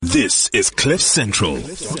This is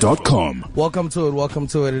CliffCentral.com. Welcome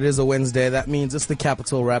to it. It is a Wednesday. That means it's the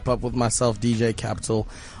Capital wrap up with myself, DJ Capital.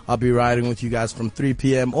 I'll be riding with you guys from 3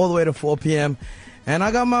 p.m. all the way to 4 p.m. And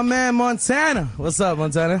I got my man Montana. What's up,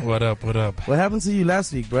 Montana? What up? What happened to you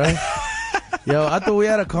last week, bro? Yo, I thought we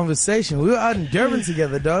had a conversation. We were out in Durban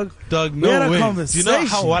together, Doug. Doug, we had no a way. conversation. Do you know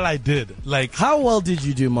how well I did? Like, how well did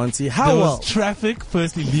you do, Monty? How there well? was traffic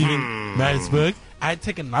firstly leaving Maritzburg. I had to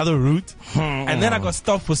take another route, and then I got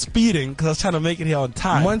stopped for speeding because I was trying to make it here on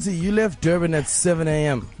time. Monty, you left Durban at 7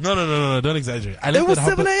 a.m. No, don't exaggerate. I It left was at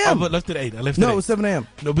 7 a.m. I left at 8. I left No, at 8. it was 7 a.m.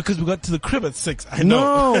 No, because we got to the crib at 6. I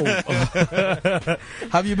know. No.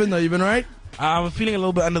 Have you been though? You been right? I'm feeling a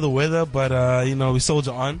little bit under the weather, but we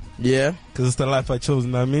soldier on. Yeah. Because it's the life I chose,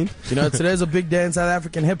 you know what I mean? You know, today's a big day in South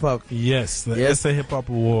African hip-hop. Yes, the SA Hip Hop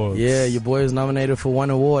Awards. Yeah, your boy is nominated for one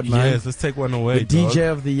award, man. Yes, let's take one away, the dog.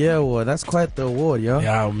 DJ of the Year award. That's quite the award, yo.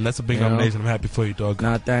 Yeah, that's a big nomination. I'm happy for you, dog.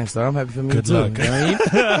 Nah, thanks, though. I'm happy for me, Good too. luck. You know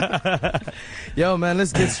what I mean? Yo, man,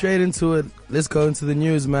 let's get straight into it. Let's go into the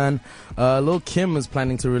news, man. Lil Kim is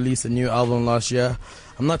planning to release a new album last year.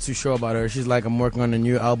 I'm not too sure about her. She's like, I'm working on a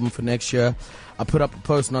new album for next year. I put up a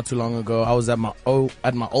post not too long ago. I was at my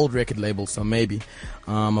old record label, so maybe.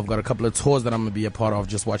 I've got a couple of tours that I'm going to be a part of,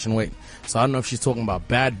 just watch and wait. So I don't know if she's talking about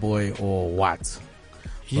Bad Boy or what.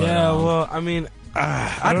 Yeah, well, I mean...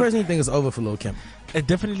 I personally think it's over for Lil Kim. It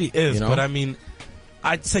definitely is, but I mean...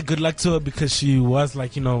 I'd say good luck to her because she was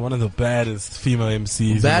like, one of the baddest female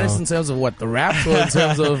MCs. Baddest in terms of what? The rap or in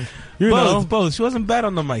terms of... Both. She wasn't bad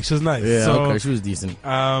on the mic. She was nice. Yeah, so, okay. She was decent.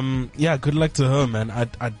 Yeah, good luck to her, man. I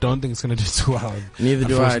don't think it's going to do too well. Neither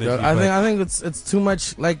do I, dog. I think it's too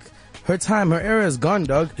much, like... Her era is gone,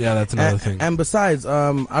 dog. Yeah, that's another thing. And besides,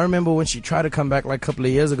 I remember when she tried to come back like a couple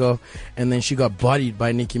of years ago, and then she got bodied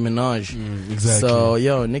by Nicki Minaj. Exactly.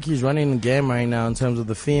 So, Nicki's running the game right now in terms of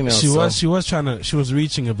the females. She was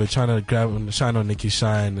reaching a bit, trying to grab and shine on Nicki's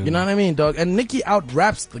shine. And you know what I mean, dog? And Nicki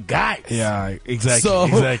out-raps the guys. Yeah,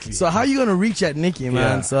 exactly. So how you gonna reach at Nicki,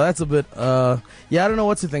 man? Yeah. So that's a bit, I don't know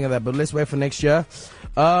what to think of that, but let's wait for next year.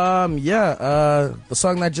 The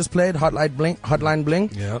song that just played, Hotline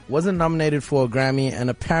Bling, wasn't nominated for a Grammy, and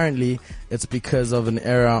apparently it's because of an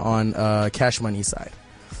error on Cash Money's side.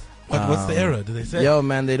 What's the error? Did they say? Yo,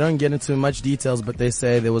 man, they don't get into much details, but they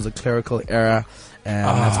say there was a clerical error, and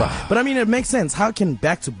that's why. But I mean, it makes sense. How can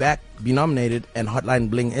Back to Back be nominated and Hotline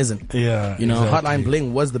Bling isn't? Yeah, exactly. Hotline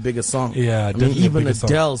Bling was the biggest song. Yeah, I mean, even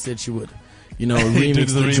Adele said she would.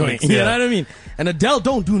 Remix the joint. You know what I mean? And Adele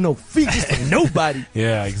don't do no features for nobody.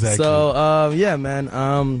 Yeah, exactly. So, man.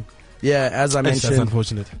 As I mentioned, that's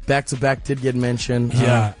unfortunate. Back to Back did get mentioned.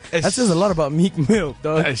 Yeah. That says a lot about Meek Mill,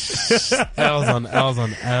 dog. L's on L.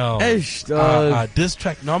 Dog. Diss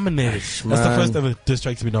track nominated. That's the first ever diss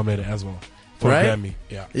track to be nominated as well. For a Grammy.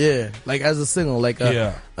 Yeah, like as a single.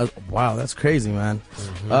 Wow, that's crazy, man.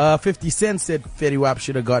 50 Cent said Fetty Wap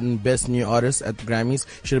should have gotten Best New Artist at the Grammys.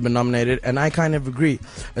 Should have been nominated, and I kind of agree,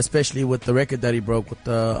 especially with the record that he broke with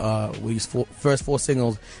with his first 4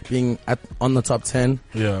 singles being on the top 10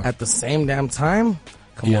 at the same damn time.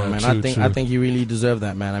 Come on, man. True, I think he really deserved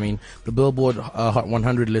that, man. I mean, the Billboard Hot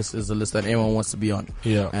 100 list is a list that everyone wants to be on.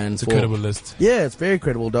 Yeah, and it's a credible list. Yeah, it's very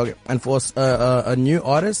credible, dog. And for a new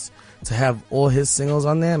artist to have all his singles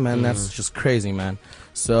on there, man, that's just crazy, man.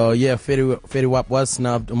 So Fetty Wap was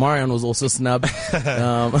snubbed. Omarion was also snubbed.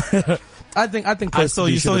 I think. I saw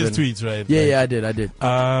his tweets, right? Yeah, I did.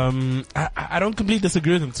 I don't completely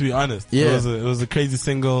disagree with him, to be honest. Yeah, it was a crazy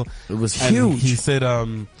single. It was huge. He said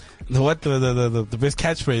the best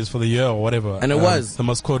catchphrase for the year or whatever, and it was the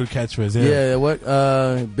most quoted catchphrase. Yeah, what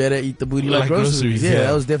better eat the booty like groceries. Yeah,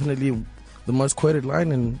 that was definitely the most quoted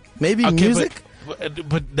line, and maybe music.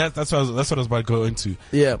 But that's what I was about to go into.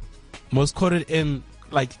 Yeah, most quoted in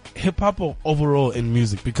like hip hop or overall in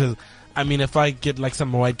music, because I mean, if I get like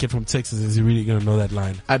some white kid from Texas, is he really gonna know that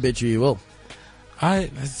line? I bet you he will.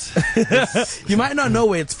 It's he might not know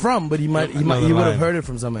where it's from, but he would have heard it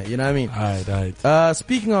from somewhere. You know what I mean? Alright.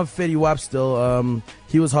 Speaking of Fetty Wap, still,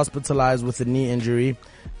 he was hospitalized with a knee injury,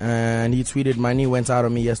 and he tweeted, "My knee went out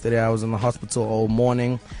on me yesterday. I was in the hospital all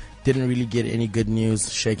morning. Didn't really get any good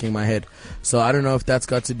news, shaking my head." So I don't know if that's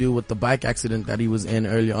got to do with the bike accident that he was in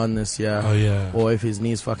early on this year. Oh, yeah. Or if his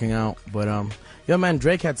knee's fucking out. But, yo, man,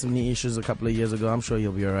 Drake had some knee issues a couple of years ago. I'm sure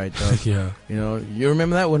he'll be alright, though. Yeah. You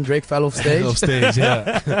remember that when Drake fell off stage? Off stage,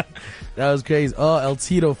 yeah. That was crazy. Oh, El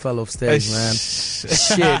Tito fell off stage, man.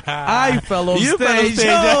 Shit. I fell off stage.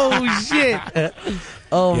 Oh, shit.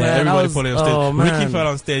 Oh, yeah, man. Everybody falling off stage. Oh, man. Ricky fell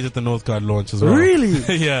on stage at the Northgard launch as well.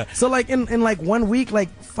 Really? Yeah. So, like, in like 1 week, like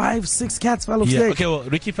 5-6 cats fell off stage? Okay, well,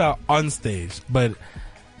 Ricky fell on stage, but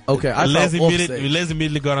Okay, I Les felt offstage.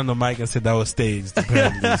 immediately got on the mic and said that was staged,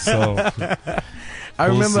 apparently. So I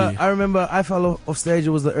remember I fell off stage. It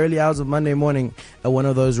was the early hours of Monday morning at one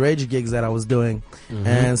of those rage gigs that I was doing.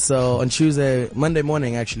 And so on Monday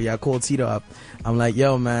morning actually, I called Tito up. I'm like,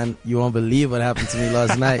 yo man, you won't believe what happened to me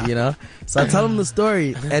last night, you know? So I tell him the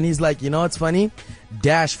story and he's like, you know what's funny?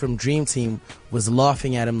 Dash from Dream Team was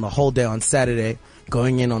laughing at him the whole day on Saturday,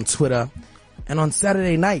 going in on Twitter. And on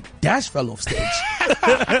Saturday night, Dash fell off stage.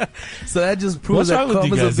 So that just proves that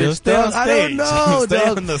Coma's a bitch. Stay on stage. I don't know, Stay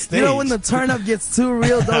dog. on the stage. You know when the turn up gets too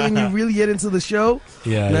real, dog, and you really get into the show?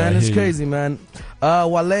 Man, it's crazy, man.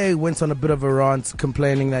 Wale went on a bit of a rant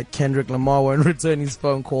complaining that Kendrick Lamar won't return his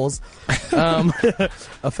phone calls.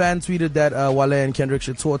 A fan tweeted that Wale and Kendrick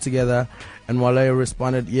should tour together. And Wale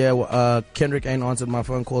responded, Kendrick ain't answered my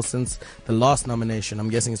phone call since the last nomination. I'm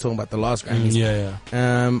guessing he's talking about the last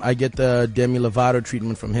Grammys. I get the Demi Lovato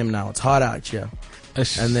treatment from him now. It's hot out here.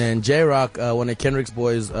 And then J-Rock, one of Kendrick's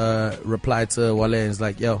boys, replied to Wale and is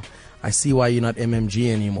like, yo, I see why you're not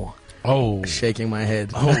MMG anymore. Oh. Shaking my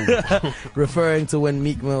head. Oh. Referring to when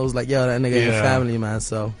Meek Mill was like, yo, that nigga ain't family, man.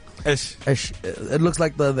 So it looks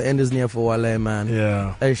like the end is near for Wale, man.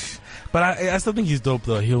 Yeah. But I still think he's dope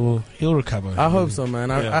though. He'll recover. I hope so, man.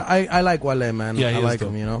 I like Wale, man. Yeah, I like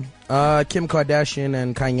him, you know. Kim Kardashian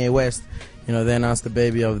and Kanye West, you know, they announced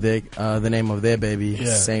the name of their baby,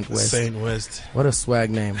 Saint West. Saint West. What a swag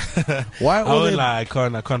name. Why? I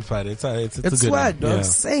can't fight it. It's a good swag, name. dog. Yeah.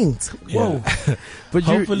 Saint. Whoa. But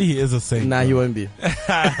hopefully he is a saint. Nah, he won't be.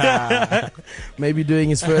 Maybe doing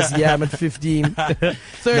his first yam at 15. 30.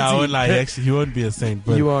 No, I won't lie. Actually, he won't be a saint.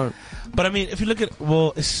 But you won't. But I mean, if you look at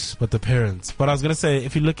but the parents. But I was gonna say,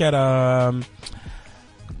 if you look at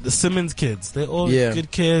the Simmons kids, they're all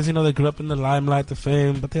good kids. You know, they grew up in the limelight, the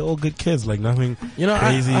fame, but they're all good kids. Like nothing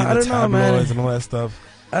crazy. I don't know, man. And all that stuff.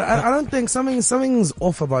 I don't think something's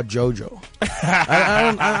off about JoJo.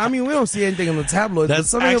 I mean, we don't see anything in the tabloids. That's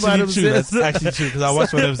but something about him true. That's actually true because I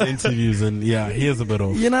watched one of his interviews and he is a bit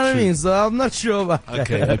off. You know what I mean? So I'm not sure about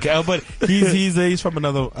that. Okay. But he's from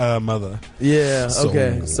another mother. Yeah.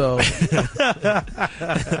 Okay. So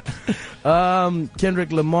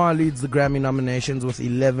Kendrick Lamar leads the Grammy nominations with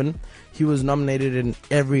 11. He was nominated in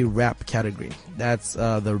every rap category. That's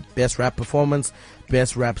the best rap performance,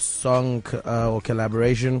 best rap song or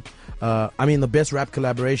collaboration. The best rap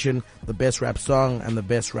collaboration, the best rap song, and the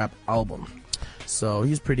best rap album. So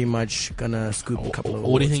he's pretty much gonna scoop a couple of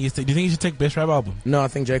awards. What do you think? Do you think he should take best rap album? No, I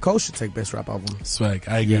think J. Cole should take best rap album. Swag,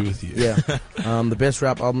 I agree with you. Yeah. The best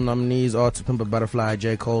rap album nominees are To Pimp a Butterfly,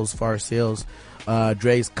 J. Cole's Forest Hills,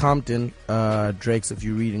 Dre's Compton, Drake's If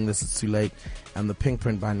You're Reading This It's Too Late, and The Pink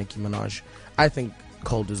Print by Nicki Minaj. I think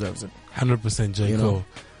Cole deserves it. 100% J. Cole.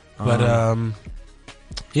 But I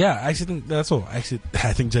actually think that's all. I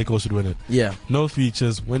think J. Cole should win it. Yeah. No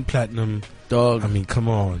features, win platinum. Dog. I mean, come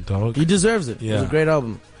on, dog. He deserves it. Yeah. It's a great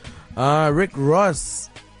album. Rick Ross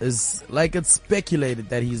is it's speculated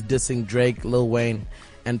that he's dissing Drake, Lil Wayne,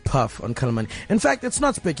 and Puff on Color Money. In fact, it's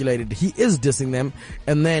not speculated. He is dissing them.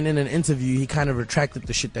 And then in an interview, he kind of retracted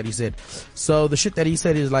the shit that he said. So the shit that he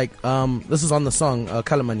said is this is on the song,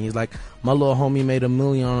 Color Money. He's like, my little homie made a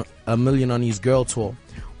million on his girl tour.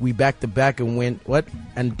 We back to back and went,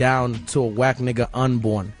 and down to a whack nigga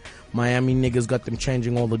unborn. Miami niggas got them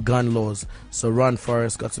changing all the gun laws. So run,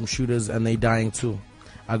 Forrest, got some shooters and they dying too.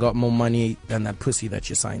 I got more money than that pussy that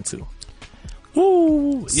you signed to.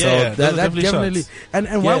 Ooh, so that definitely.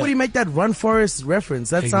 And why would he make that Run Forest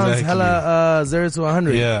reference? That sounds hella 0 to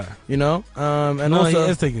 100. Yeah, you know. Also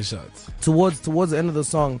he is taking shots towards the end of the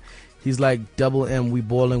song. He's like, "Double M, we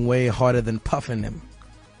balling way harder than puffing them."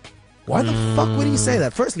 Why the fuck would he say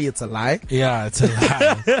that? Firstly, it's a lie. Yeah, it's a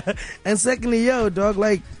lie. And secondly, yo, dog,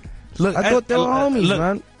 look, I thought they were homies,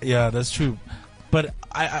 man. Yeah, that's true. But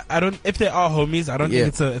I don't. If they are homies, I don't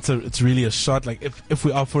think it's really a shot. Like if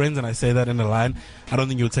we are friends and I say that in a line, I don't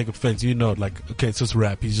think you'll take offense. You know, okay, it's just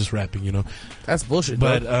rap. He's just rapping. You know, that's bullshit.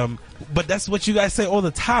 But but that's what you guys say all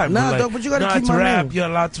the time. Nah, dog, but you gotta keep my rap. name. You're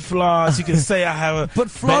allowed to floss. You can say I have a but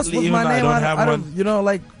floss Bentley, with my name. I don't. One. You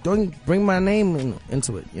know, don't bring my name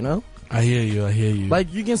into it. You know. I hear you.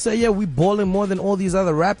 Like you can say, we balling more than all these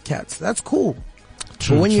other rap cats. That's cool.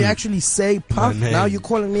 True, but when you actually say Puff, now you're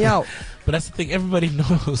calling me out. But that's the thing, everybody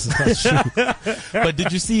knows that's true. But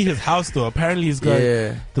did you see his house though? Apparently he's got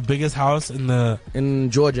the biggest house in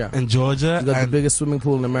Georgia. He's got the biggest swimming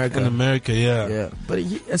pool in America. Yeah. But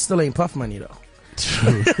it still ain't Puff money though.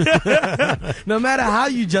 True. No matter how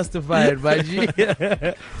you justify it, my G.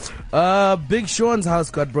 Big Sean's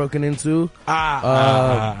house got broken into.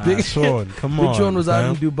 Big Sean, come on. Big Sean was out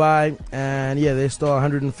in Dubai, and they stole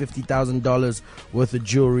 $150,000 worth of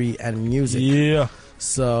jewelry and music. Yeah.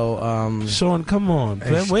 So, Sean, come on.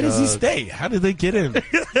 Where does he stay? How did they get in?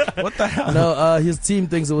 What the hell? No, his team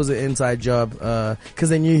thinks it was an inside job, cause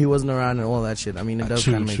they knew he wasn't around and all that shit. I mean, it does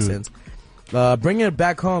kind of make sense. Bringing it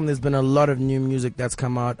back home, there's been a lot of new music that's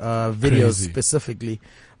come out, videos specifically.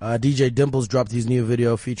 DJ Dimples dropped his new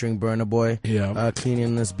video featuring Burna Boy,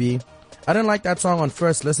 Cleaning This B. I didn't like that song on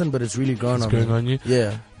first listen, but it's really growing on me. It's growing on you?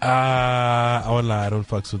 Yeah. I won't lie, I don't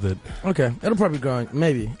fucks with it. Okay, it'll probably grow on,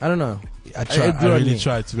 maybe. I don't know. I really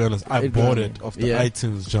tried, to be honest. I bought it off the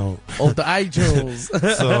iTunes, John. Off the iTunes.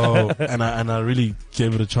 So, and I really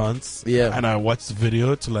gave it a chance. Yeah. And I watched the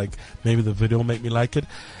video to like, maybe the video will make me like it.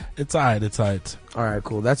 It's alright. Alright,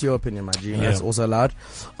 cool. That's your opinion, my G. That's also allowed.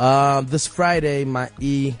 This Friday, my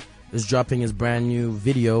E is dropping his brand new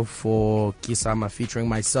video for Kisama featuring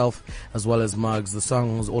myself as well as Muggs. The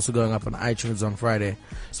song is also going up on iTunes on Friday.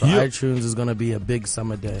 So iTunes is going to be a big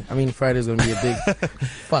summer day. I mean, Friday's going to be a big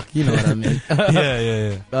fuck, you know what I mean.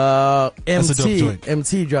 Yeah.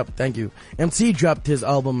 MT dropped, thank you. MT dropped his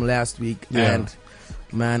album last week and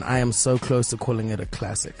man, I am so close to calling it a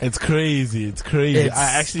classic. It's crazy. I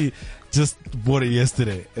actually just bought it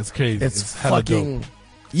yesterday. It's crazy. It's fucking dope.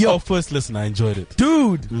 Yo, first listen, I enjoyed it,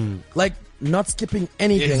 dude. Like not skipping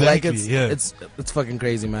anything. Exactly, like it's fucking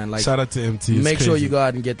crazy, man. Like shout out to MT. Make sure you go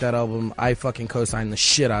out and get that album. I fucking co-sign the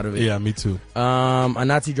shit out of it. Yeah, me too.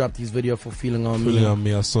 Anati dropped his video for Feeling on Me. Feeling on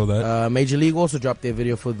Me, I saw that. Major League also dropped their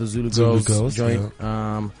video for the Zulu Girls joint.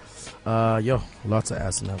 Yeah. Lots of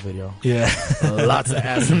ass in that video. Yeah, lots of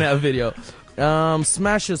ass in that video.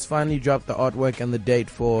 Smash has finally dropped the artwork and the date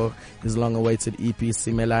for his long-awaited EP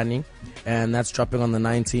Simelani, and that's dropping on the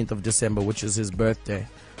 19th of December, which is his birthday.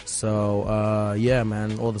 So yeah,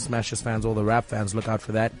 man, all the Smashers fans, all the rap fans, look out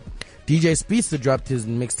for that. DJ Speedster dropped his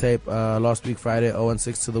mixtape last week Friday,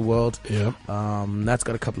 0-6 to the World. Yeah. That's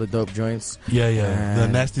got a couple of dope joints. Yeah. The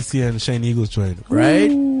Nasty C and Shane Eagles joint.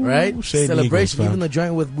 Right? Shane Celebration, Eagles, even the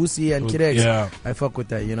joint with Boosie and Kid X. Yeah. I fuck with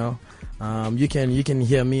that, you know. You can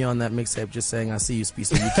hear me on that mixtape just saying, I see you,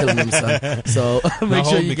 Speedster, you killing them, son. So make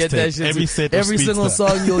sure you get that shit. Every single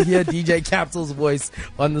song you'll hear DJ Capital's voice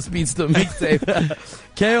on the Speedster mixtape.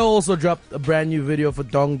 KO also dropped a brand new video for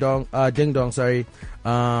Ding Dong, sorry.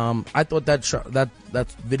 I thought that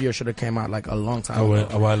video should have came out like a long time ago.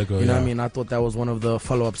 A while ago, you know what I mean? I thought that was one of the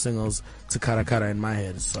follow-up singles to Kara Kara in my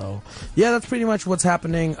head. So, yeah, that's pretty much what's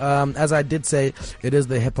happening. As I did say, it is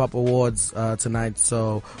the Hip Hop Awards tonight,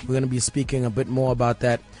 so we're going to be speaking a bit more about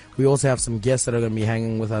that. We also have some guests that are going to be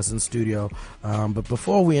hanging with us in studio. But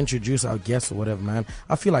before we introduce our guests or whatever, man,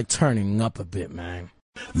 I feel like turning up a bit, man.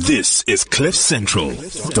 This is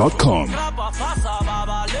CliffCentral.com.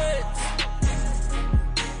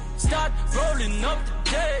 Start rolling up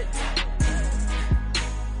the jets.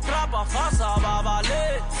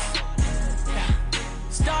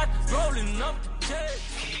 Start rolling up the jets.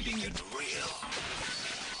 Keeping it real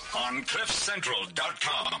on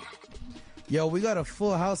CliffCentral.com. Yo, we got a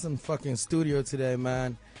full house in fucking studio today,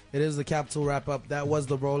 man. It is the Capital Wrap Up. That was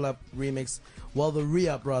the Roll Up remix. Well, the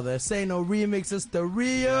re-up, brother. Say no remix, it's the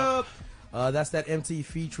re-up. That's that MT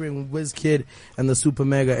featuring WizKid and the Super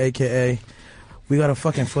Mega, a.k.a. We got a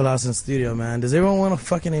fucking full house in studio, man. Does everyone want to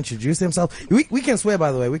fucking introduce themselves? We can swear,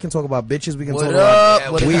 by the way. We can talk about bitches. We can talk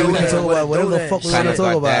about... We can talk about whatever the fuck we want to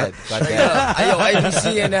talk about. Yo,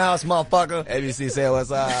 ABC in the house, motherfucker. ABC, say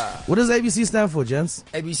what's up. What does ABC stand for, gents?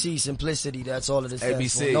 ABC, simplicity. That's all it is.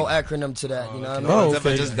 ABC. No acronym to that, you know what I mean? Oh,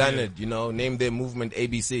 okay. Just done it, you know. Name their movement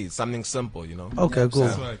ABC. Something simple, you know. Okay, cool.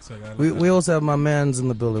 We also have my mans in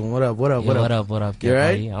the building. What up? What up? You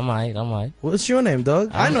right? I'm alright. What's your name,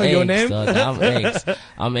 dog? I know your name. Dog.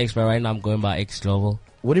 I'm X, but right now I'm going by X Global.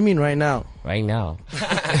 What do you mean right now? Right now.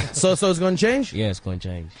 So it's going to change? Yeah, it's going to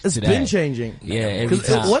change. It's been changing. Yeah, every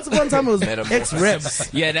time. Once upon a time it was X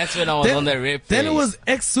Reps. Yeah, that's when I was on the rip phase. Then it was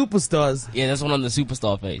X Superstars. Yeah, that's when on the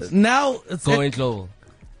superstar phase. Now it's going global.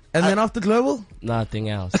 And then after global? Nothing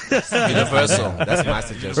else. Universal. That's my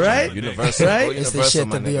suggestion. Right? Universal. Right? It's the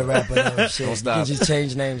shit to be a rapper. Though. Shit. You can just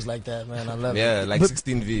change names like that, man. I love it. Yeah, like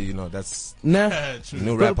 16V, you know, that's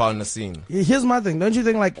new rapper on the scene. Here's my thing. Don't you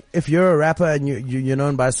think, like, if you're a rapper and you're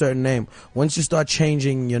known by a certain name, once you start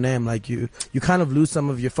changing your name, like, you kind of lose some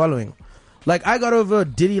of your following. Like, I got over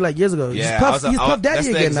Diddy like years ago. Yeah, he's Puff Daddy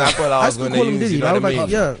again now. I was going to use, Diddy. You know I was what I like,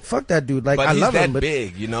 mean? yeah, fuck that dude. Like, but I love he's him, but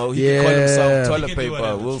big, you know. He can call himself toilet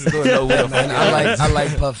paper. We'll still know who the fuck. I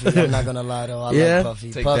like Puffy. I'm not gonna lie though. I like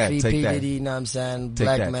Puffy. Take Puffy, that. P Diddy. You know what I'm saying?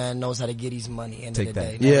 Black man knows how to get his money. End of the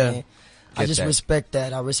day. Yeah. I mean? I just respect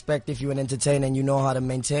that. I respect if you're an entertainer and you know how to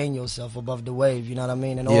maintain yourself above the wave. You know what I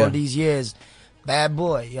mean? And all these years, Bad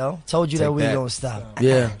boy, yo. Told you that we don't stop.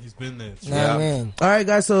 Yeah. He's been there. Nah, man. All right,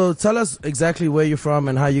 guys. So tell us exactly where you're from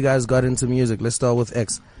and how you guys got into music. Let's start with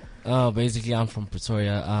X. Basically, I'm from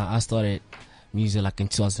Pretoria. I started music like in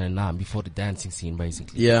 2009, before the dancing scene,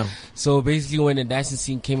 basically. Yeah. So basically, when the dancing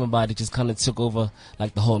scene came about, it just kind of took over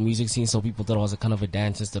like the whole music scene. So people thought I was a kind of a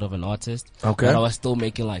dancer instead of an artist. Okay. But I was still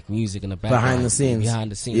making like music in the background. Behind the scenes. You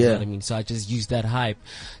know what I mean? So I just used that hype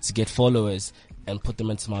to get followers and put them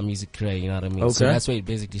into my music career, you know what I mean? Okay. So that's where it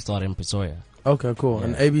basically started in Pretoria. Okay, cool. Yeah.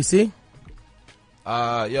 And ABC?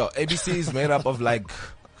 ABC is made up of like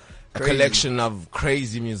a collection of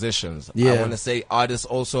crazy musicians. Yeah. I want to say artists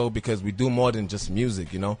also, because we do more than just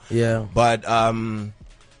music, you know? Yeah. But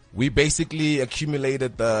we basically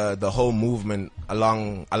accumulated the whole movement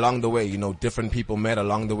along the way, you know. Different people met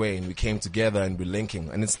along the way and we came together and we're linking,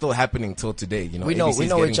 and it's still happening till today, you know. We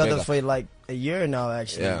know each other for like a year now,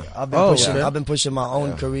 actually. Yeah. I've been pushing my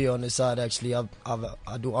own career on the side, actually. I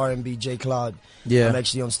do R&B, J Cloud. Yeah. I'm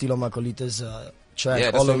actually on Stilo Macolita's track.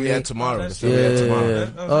 Yeah, that's what we had tomorrow.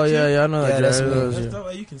 Oh yeah, I know that. That's me. That's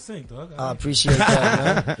why you can sing, dog. I appreciate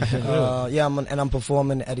that, man. I'm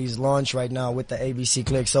performing at his launch right now with the ABC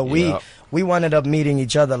Click. So we wound up meeting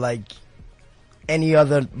each other like any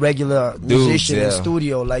other regular musician in the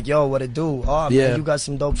studio. Like, yo, what it do? Oh, man, you got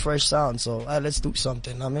some dope, fresh sound. So let's do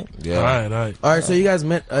something. I mean, All right. So you guys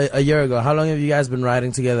met a year ago. How long have you guys been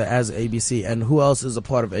riding together as ABC? And who else is a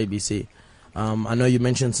part of ABC? I know you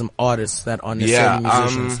mentioned some artists that are necessarily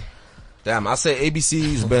musicians. I say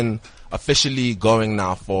ABC's been officially going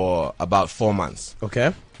now for about 4 months.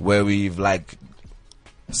 Okay. Where we've like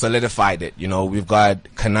solidified it, you know. We've got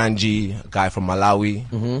Kananji, a guy from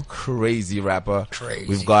Malawi, crazy rapper. Crazy.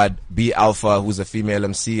 We've got B Alpha, who's a female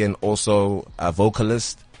MC and also a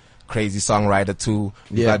vocalist. Crazy songwriter too.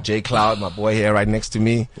 We've got J Cloud, my boy here right next to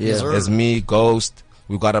me. Yeah. There's me, Ghost.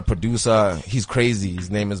 We've got a producer. He's crazy. His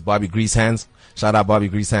name is Bobby Greasehands. Shout out Bobby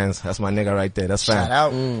Greasehands. That's my nigga right there. That's fam. Shout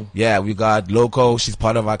out. Yeah, we got Loco. She's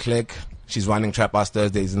part of our clique. She's running Trap House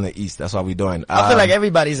Thursdays in the East. That's what we're doing. I feel like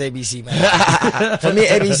everybody's ABC, man. For me,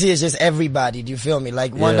 ABC is just everybody. Do you feel me?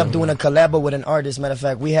 Like, wound up doing a collab with an artist. Matter of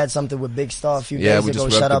fact, we had something with Big Star a few days ago.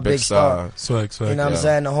 Shout out Big Star. Swag. You know what I'm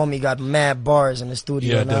saying? The homie got mad bars in the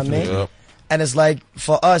studio. You know what I mean? Yep. And it's like,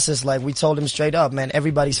 for us, it's like, we told him straight up, man,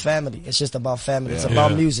 everybody's family. It's just about family. It's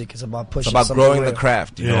about music. It's about pushing. It's about growing the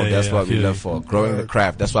craft, you know. That's what we live for. Growing the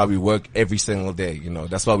craft. That's why we work every single day, you know.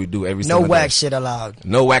 That's what we do every single day. No whack shit allowed.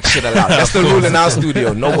 No whack shit allowed. That's the rule in our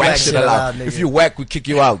studio. No whack shit allowed. If you whack, we kick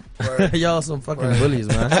you out. Y'all some fucking bullies,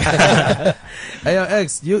 man. Hey, yo,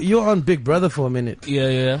 X, you're on Big Brother for a minute.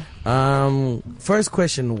 Yeah. First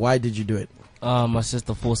question, why did you do it? My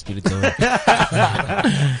sister forced me to do it.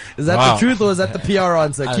 Is that the truth or is that the PR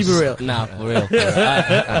answer? Keep it real. Nah, for real.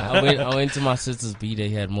 I went to my sister's B-Day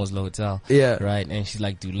here at Moslow Hotel. Yeah. Right, and she's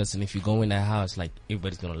like, dude, listen, if you go in that house, like,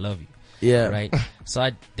 everybody's gonna love you. Yeah. Right? So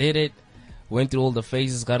I did it, went through all the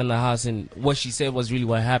phases, got in the house, and what she said was really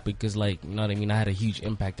what happened, because, like, you know what I mean, I had a huge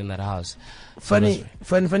impact in that house. Funny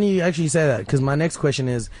you actually say that, because my next question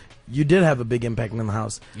is, you did have a big impact in the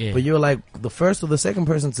house, but you were like the first or the second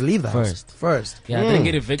person to leave the house. First. Yeah, I didn't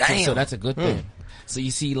get evicted, so that's a good thing. So you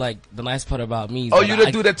see, like, the nice part about me is you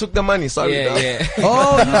the dude that took the money. Sorry. Yeah.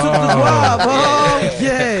 Oh, you took the job.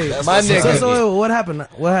 Okay. My nigga. So what happened?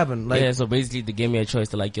 What happened? Like, so basically they gave me a choice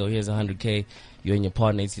to, like, yo, here's 100K. You and your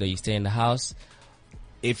partner, it's either you stay in the house.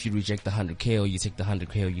 If you reject the 100K, or you take the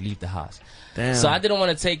 100K, or you leave the house. Damn. So I didn't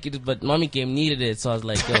want to take it, but mommy game needed it, so I was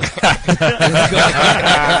like, yo. You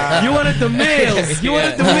wanted the meals. You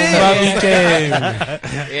wanted the meals. Mommy game.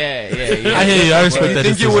 Yeah. I hear you. I respect that.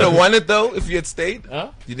 You think you would have won it though if you had stayed?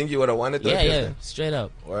 Huh? You think you would have won it though? Yeah, straight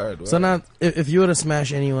up. Word. So now, if you were to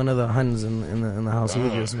smash any one of the Huns in the house, who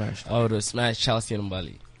would you have smashed? I would have smashed Chelsea and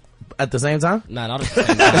Mbali. At the same time? Nah, not at the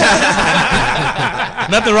same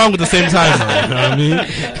time. Nothing wrong with the same time, though, you know what I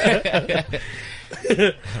mean?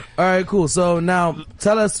 All right, cool. So now,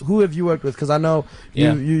 tell us, who have you worked with? Because I know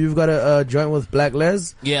you've got a joint with Black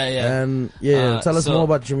Les. Yeah. And tell us more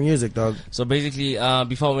about your music, dog. So basically,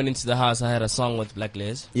 before I went into the house, I had a song with Black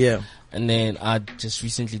Les. Yeah. And then I just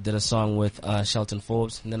recently did a song with Shelton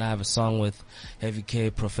Forbes. And then I have a song with Heavy K,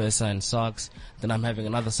 Professor, and Socks. Then I'm having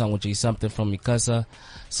another song with J Something from Mikasa.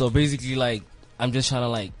 So basically, like, I'm just trying to,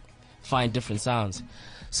 like, find different sounds.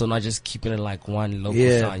 So not just keeping it like one local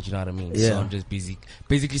sound, you know what I mean? Yeah. So I'm just busy.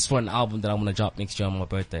 Basically, it's for an album that I'm going to drop next year on my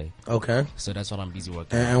birthday. Okay. So that's what I'm busy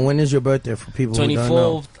working on. And when is your birthday for people who don't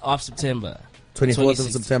know? 24th of September. 24th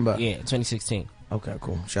of September. Yeah, 2016. Okay,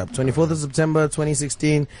 cool. Sharp. 24th of September,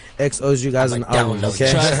 2016. X owes you guys an album,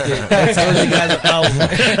 okay? Trust it. X owes you guys an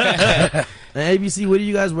album. And ABC, what are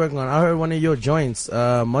you guys working on? I heard one of your joints.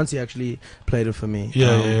 Monty actually played it for me.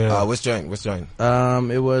 Yeah. Which joint? It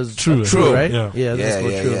was True, right? Yeah.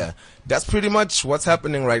 Yeah. That's pretty much what's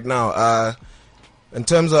happening right now. In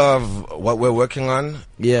terms of what we're working on,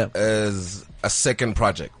 is a second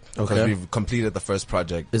project. Because we've completed the first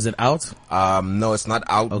project. Is it out? No, it's not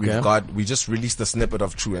out. Okay. We just released a snippet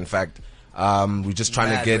of True. In fact, we're just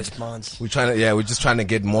trying to get response. we're just trying to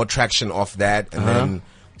get more traction off that, and then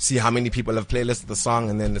see how many people have playlisted the song,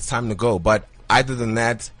 and then it's time to go. But other than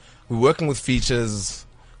that, we're working with features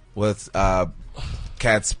with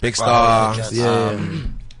Cats, Big Star,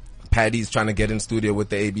 Paddy's trying to get in studio with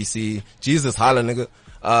the ABC. Jesus, holla, nigga.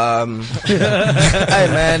 Hey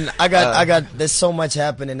man, I got there's so much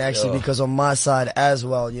happening actually because on my side as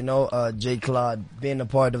well, you know, J. Claude being a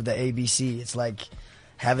part of the ABC, it's like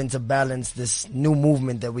having to balance this new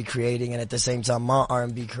movement that we're creating and at the same time my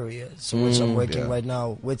R&B career, so which I'm working right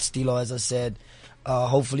now with Stilo, as I said.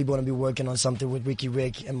 Hopefully going to be working on something with Ricky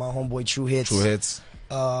Rick and my homeboy True Hits.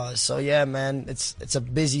 So yeah, man, it's a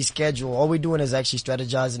busy schedule. All we're doing is actually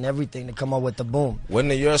strategizing everything to come up with the boom. When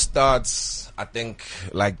the year starts, I think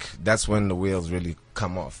like that's when the wheels really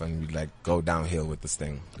come off and we like go downhill with this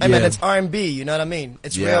thing. Hey man, it's R&B, you know what I mean?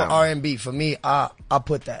 It's real R&B. For me, I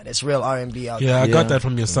put that. It's real R&B out there. Yeah, I got that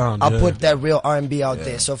from your sound. I put that real R&B out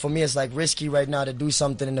there. So for me, it's like risky right now to do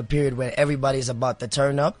something in a period where everybody's about to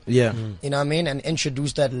turn up. Yeah. You know what I mean? And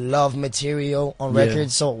introduce that love material on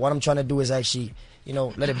record. So what I'm trying to do is actually, you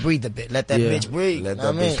know, let it breathe a bit. Let that bitch breathe. Let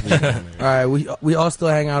that bitch breathe. All right, we all still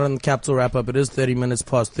hang out on the Capital Wrap Up. It is 30 minutes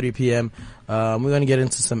past 3 p.m. We're going to get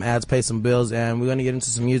into some ads, pay some bills, and we're going to get into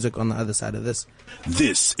some music on the other side of this.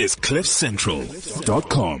 This is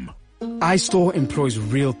CliffCentral.com. iStore employs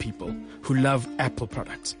real people who love Apple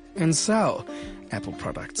products and sell Apple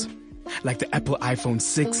products, like the Apple iPhone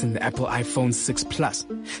 6 and the Apple iPhone 6 Plus.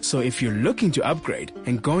 So if you're looking to upgrade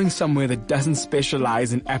and going somewhere that doesn't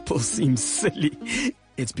specialize in Apple seems silly,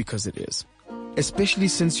 it's because it is. Especially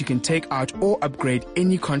since you can take out or upgrade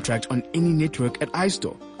any contract on any network at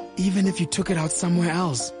iStore, even if you took it out somewhere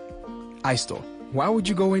else. iStore. Why would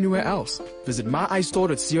you go anywhere else? Visit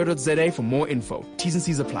myiStore.co.za for more info. T's and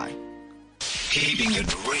C's apply. Keeping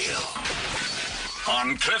it real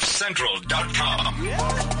on CliffCentral.com.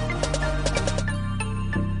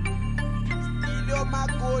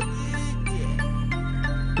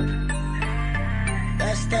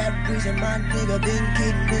 That's that reason my nigga been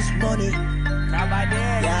getting this money.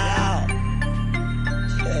 Yeah.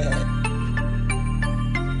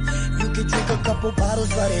 You can drink a couple bottles,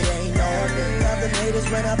 but it ain't on me. All the haters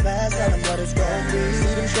when I pass, tell them what it's gon' be.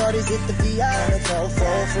 See them shorties hit the VI and it's all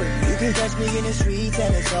for free. You can catch me in the streets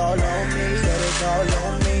and it's all on me. Said it's all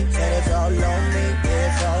on me, said it's all on me. Yeah,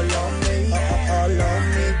 it's all on me, all on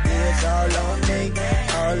me. Yeah, it's all on me,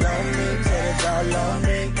 all on me. Said it's all on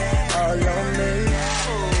me, all on me.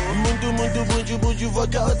 Muntu buju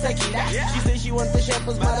vodka otakila. She say she wants the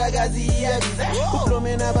shampoos maragazi ya biza.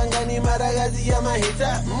 Upromena bangani maragazi ya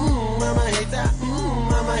mahita. Mama hater.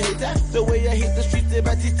 The way I hit the streets,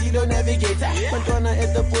 but it's still a navigator. Pantwana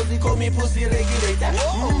at the pussy, call me pussy regulator.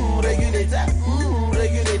 Regulator.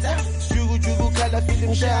 Jugu kala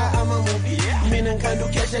feeling shy, I'm a movie. Mina kandu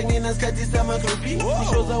kesha ngina skati sama grupi.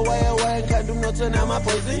 Shows a wire kandu noto na ma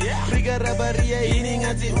poison. Friga rabaria ini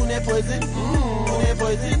ngati une poison.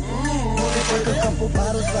 Drink a couple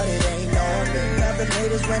bottles, but it ain't on me. Have the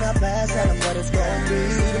haters when I pass, tell them what it's gon' be.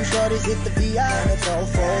 See them shorties hit the VI and it's all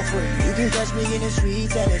for free. You can catch me in the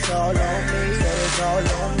streets and it's all on me. Said it's all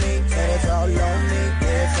on me, said it's all on me.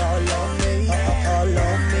 Yeah, it's all on me, all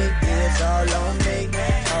on me. Yeah, it's all on me,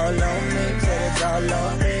 all on me. Said it's all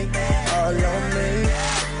on me, all on me.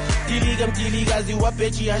 Mtiligazi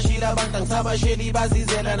wapechi ashira bantang saba sheli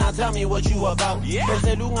bazizela. Now tell me what you about.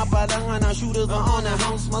 Beselunga palanga na shooters on a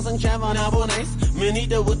house. Masang chava na bonais.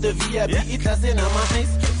 Menita with the VIP. Itlas in my eyes.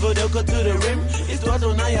 Vodoka to the rim. It's what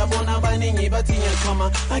on I bona baningi batinya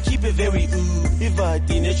kama. I keep it very If I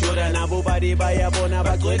didn't show that na bobadi baya bona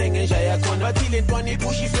bakwedeng and shaya kona. Batile twani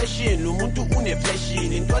pushi fashion. Lumuntu une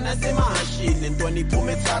fashion. Intwana sema hashin. Intwani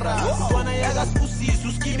pumetara. Intwana yaga spusi.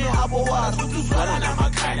 Suskime aboa. Sutuswana na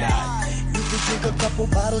makala. You can drink a couple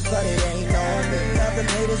bottles, but it ain't on me. Have them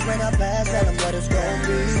haters when I pass, tell them what it's gon'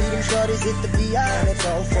 be. See them shorties hit the VI and it's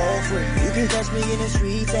all for free. You can catch me in the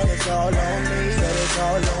streets and it's all on me. Said it's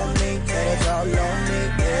all on me, said it's all on me.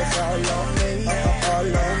 Yeah, it's all on me, all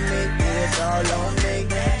on me. Yeah, it's all on me,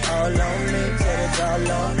 all on me. Said it's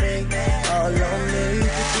all on me, all on me.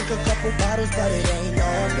 You can drink a couple bottles, but it ain't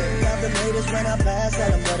on me. Have them haters when I pass,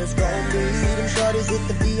 tell them what it's gon' be. See them shorties hit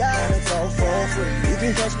the VI and it's all for free. You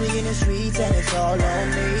can catch me in the streets and it's all on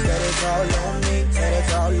me. Said it's all on me, said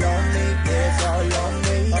it's all on me, yeah, it's all on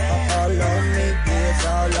me, all on me, yeah, it's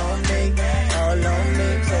all on me, all on me,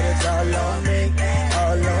 said it's all on me,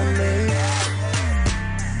 all on me.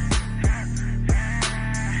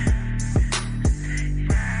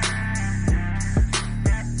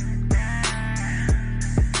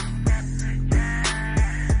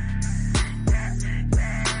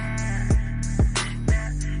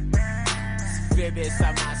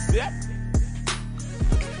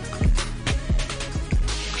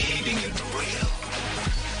 Keeping it real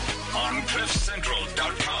on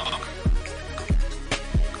CliffCentral.com.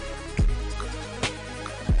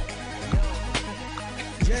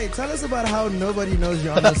 Jay, tell us about how nobody knows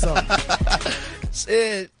you're on the song.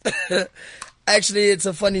 Shit. Actually, it's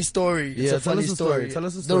a funny story. It's a funny story. Tell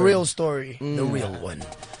us the story. The real story. The real one.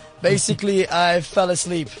 Basically, I fell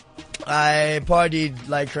asleep. I partied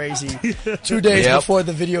like crazy 2 days before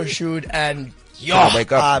the video shoot, and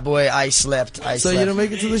wake up. boy, I slept. So you don't make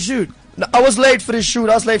it to the shoot? No, I was late for the shoot.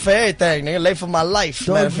 I was late for everything, nigga. Late for my life,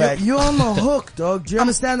 matter of fact. You're on the hook, dog. Do you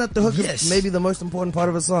understand that the hook Yes. is maybe the most important part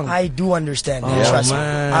of a song? I do understand that. Trust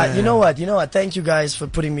me. You know what? Thank you guys for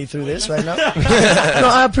putting me through this right now. No,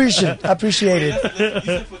 I appreciate it. You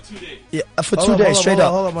said for 2 days. Yeah, for 2 days, straight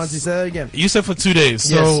up. Hold on, Monty. Say that again. You said for 2 days.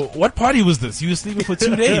 So Yes. what party was this? You were sleeping for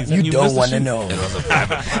 2 days. You don't want to to know.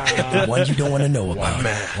 The one you don't want to know about.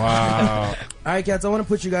 Wow. All right, cats, I want to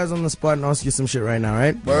put you guys on the spot and ask you some shit right now,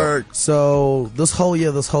 right? Word. So this whole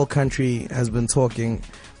year, this whole country has been talking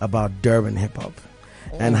about Durban hip-hop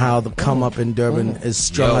and how the come-up in Durban is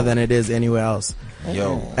stronger than it is anywhere else.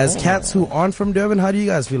 Yo. As cats who aren't from Durban, how do you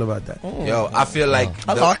guys feel about that? Yo, I feel like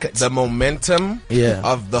the momentum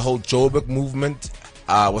of the whole Joburg movement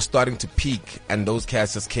was starting to peak, and those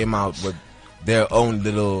cats just came out with their own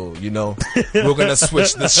little, we're gonna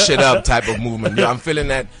switch this shit up type of movement. Yo, I'm feeling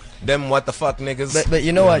that. Them what the fuck niggas. But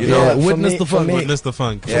you know what? Witness the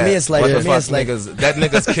funk. For me, it's like, what the fuck niggas. That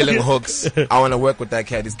nigga's killing hooks. I want to work with that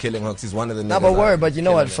cat. He's killing hooks. He's one of the niggas. But word. But you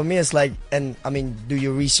know what? For me, it's like, and I mean, do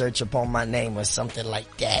your research upon my name or something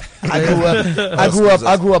like that.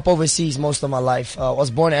 I grew up overseas most of my life. I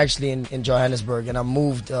was born actually in Johannesburg, and I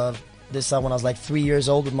moved this time when I was like 3 years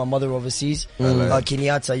old with my mother overseas.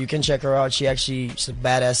 Kenyatta, you can check her out. She's a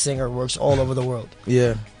badass singer, works all over the world.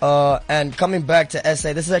 Yeah. And coming back to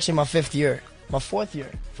SA, this is actually my fourth year. My fourth year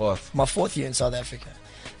in South Africa.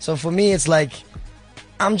 So for me, it's like,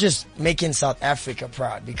 I'm just making South Africa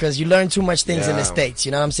proud, because you learn too much things in the States.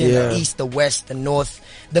 You know what I'm saying? The East, the West, the North,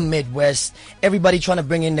 the Midwest. Everybody trying to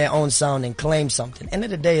bring in their own sound and claim something. End of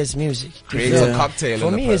the day, it's music. Create a cocktail.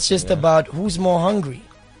 For me, it's just about who's more hungry.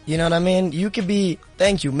 You know what I mean? You could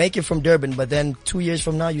make it from Durban, but then 2 years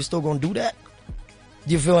from now, you still gonna do that?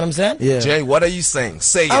 Do you feel what I'm saying? Yeah. Jay, what are you saying?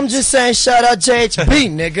 Say it. I'm just saying, shout out JHB,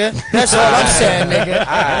 nigga. That's all I'm saying, nigga.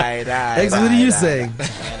 X, what are you saying?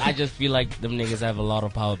 And I just feel like them niggas have a lot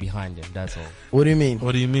of power behind them. That's all. What do you mean?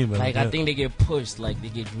 What do you mean, man? Like, I think they get pushed. Like, they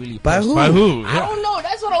get really pushed. By who? By who? I don't know.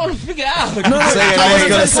 That's what I want to figure out. I was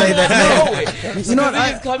gonna say that. You know what?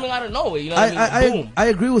 Niggas coming out of nowhere. You know what I mean? Boom. I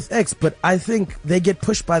agree with X, but I think they get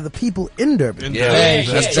pushed by the people in Durban. Yeah,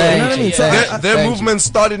 that's true. You know what I mean? So their movement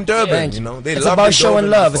started in Durban. They it's love about showing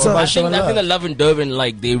love. It's about I think the love in Durban,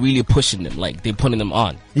 like, they really pushing them. Like, they putting them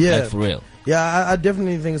on. Yeah. Like, for real. Yeah, I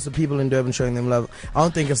definitely think it's the people in Durban showing them love. I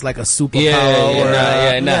don't think it's like a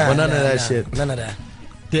superpower Nah. none of that shit. None of that.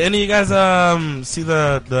 Did any of you guys see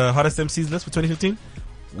the hottest MCs list for 2015?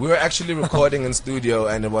 We were actually recording in studio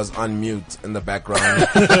and it was on mute in the background.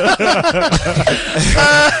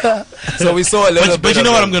 So we saw a little bit. But you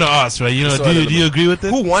know what I'm gonna ask, right? You know, do you agree with it?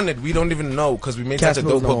 Who won it? We don't even know because we made such a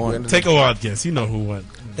dope hook. Take a wild guess. You know who won.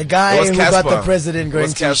 The guy who got the president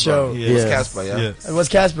going to the show. It was Casper, Yes. It was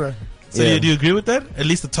Casper. So do you agree with that? At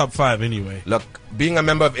least the top 5 anyway. Look, being a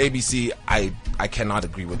member of ABC, I cannot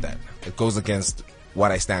agree with that. It goes against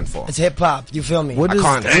what I stand for. It's hip hop. You feel me? What does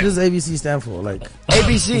ABC stand for? Like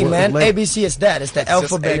ABC, man. Like, ABC is that. It's the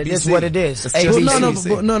alphabet. It is what it is.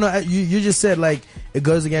 ABC. No. You just said like it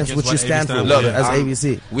goes against what you stand for. Look, as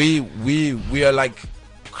ABC. We are like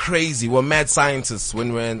crazy. We're mad scientists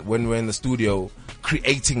when we're in the studio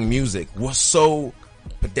creating music. We're so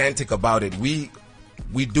pedantic about it. We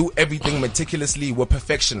do everything meticulously. We're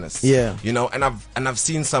perfectionists. Yeah. You know, and I've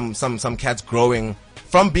seen some cats growing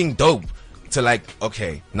from being dope to like,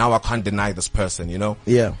 okay, now I can't deny this person, you know?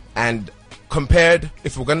 Yeah. And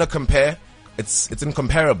if we're gonna compare, it's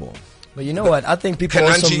incomparable. But you know what? I think people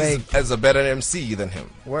also make as a better MC than him.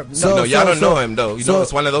 No, y'all don't know him though. You know,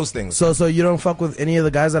 it's one of those things. So you don't fuck with any of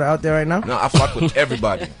the guys that are out there right now? No, I fuck with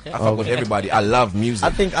everybody. I fuck with everybody. I love music. I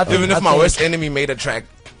think even if my worst enemy made a track,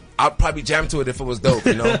 I'd probably jam to it if it was dope.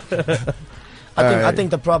 You know. I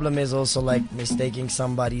think the problem is also like mistaking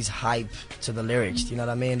somebody's hype to the lyrics. You know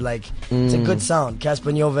what I mean? Like it's a good sound.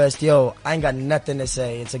 Casper Nyovest, yo, I ain't got nothing to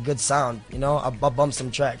say. It's a good sound. You know, I bump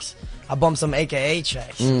some tracks. I bump some AKA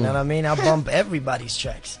tracks. You know what I mean? I bump everybody's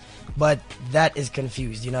tracks. But that is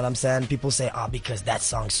confused. You know what I'm saying? People say, because that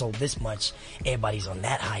song sold this much, everybody's on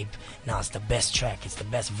that hype. Now it's the best track. It's the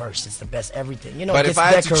best verse. It's the best everything. You know, but if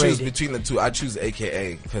I had to choose between the two, I'd choose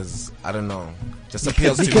AKA because I don't know. Just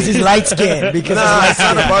appeals to me. Because he's light skinned. It's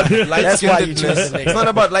not about light-skinnedness. It's not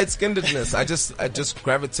about light-skinnedness. I just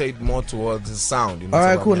gravitate more towards his sound. You know, all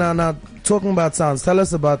right, cool. Now talking about sounds, tell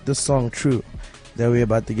us about this song "True" that we're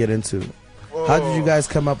about to get into. Whoa. How did you guys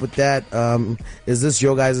come up with that? Is this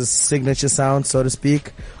your guys' signature sound, so to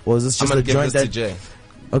speak, or is this just a joint that? I'm gonna give this to Jay.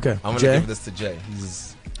 Okay, I'm gonna give this to Jay.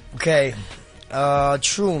 Okay.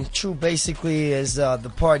 True basically is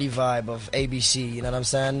the party vibe of ABC. You know what I'm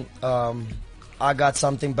saying? I got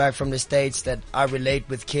something back from the States that I relate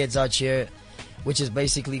with kids out here, which is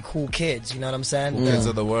basically cool kids. You know what I'm saying? Kids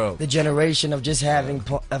of the world. The generation of just having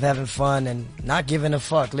fun and not giving a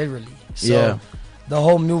fuck, literally. So the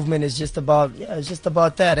whole movement is just about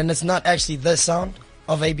that, and it's not actually the sound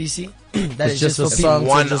of ABC. That is just for people.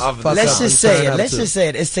 Let's just say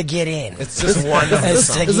it. It's to get in. It's just one of the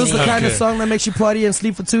songs. Is this the kind of song that makes you party and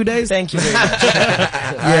sleep for 2 days? Thank you very much.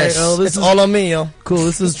 Yes, it's all on me, yo. Cool.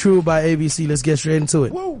 This is True by ABC. Let's get straight into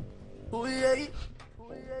it. Woo.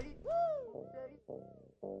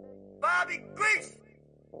 Bobby Grease.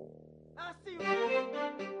 I see you.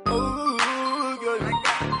 Oh, good. Like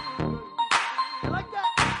that. Like that.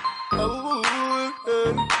 Oh,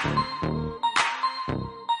 good.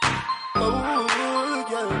 Oh,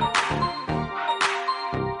 yeah.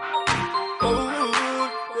 Oh,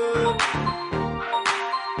 yeah.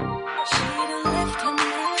 She done left him at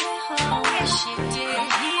home. Yes, she did.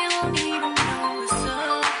 He don't even know what's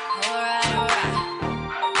up.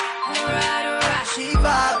 Alright. She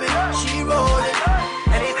vibing, she rolling.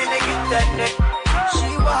 Anything to get that neck. She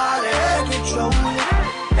wildin', controlling.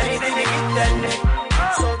 Anything to get that neck.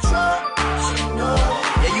 So drunk, she know.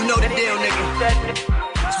 Yeah, you know the deal, nigga.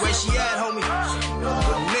 Where she at, homie?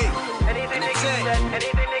 With me. And the tank.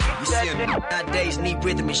 You see him nowadays need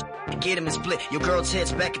rhythm and to get him and split. Your girl's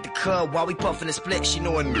head's back at the club while we puffin' and split. She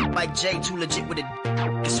knowin' like Jay too legit with the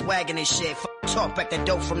swaggin' and shit. Talk back that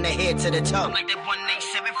dope from the head to the toe. Like that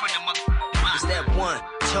 187 from the mother. It's that 1,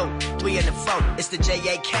 2, 3 and the 4. It's the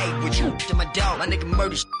JAK with you to my dog. My nigga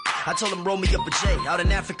murder shit. I told him roll me up a J out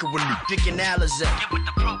in Africa with me. Drinking Alizé. Get with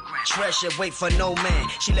the program. Treasure, wait for no man.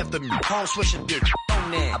 She left the home swishing dick.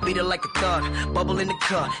 I beat her like a thug, bubble in the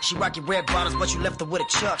cut. She rockin' red bottoms, but you left her with a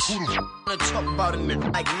chuck. Who the wanna talk about a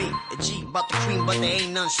nigga like me? A G about the cream, but they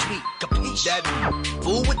ain't none sweet. Capiche? That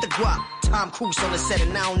fool with the guap. Tom Cruise on the set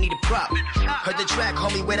and I don't need a prop. Heard the track,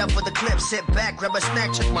 homie, wait up for the clip. Sit back, grab a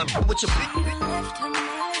snack, check my with your beat. Left him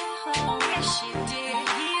at home, yes she did.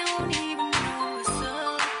 He don't even know what's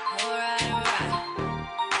up.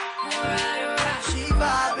 Alright. She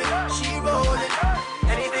vibing, she rolling.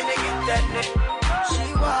 Anything to get that neck. She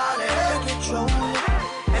wildin', controlling.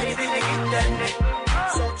 Anything to get that neck.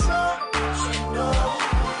 So drunk, she know.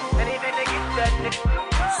 Anything to get that neck.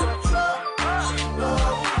 So drunk, she know.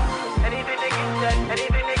 Anything to get that neck.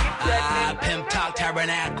 Pimp talk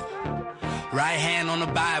tabernacle. Right hand on the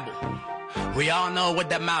Bible. We all know what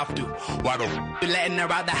that mouth do. Why the you letting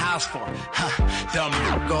her out the house for? Them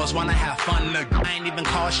girls wanna have fun. Look, I ain't even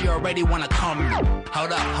called, she already wanna come.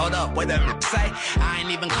 Hold up, what that say? I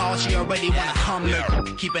ain't even called, she already wanna come.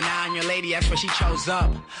 Look, keep an eye on your lady, that's where she chose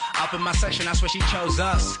up. Up in my section, that's where she chose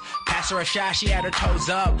us. Pass her a shot, she had her toes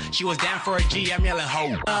up. She was down for a G, I'm yelling,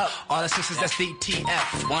 hold up. All the sisters, that's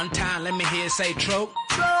DTF. One time, let me hear it say true.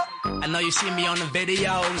 I know you see me on the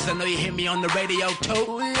videos, I know you hear me on the radio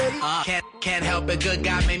too. Can't help it, good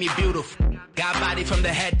God made me beautiful. Got body from the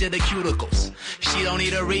head to the cuticles. She don't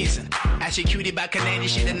need a reason. Actually cutie by Canadian,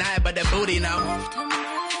 she denied, but that booty now. Left him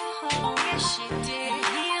at home, yes she did.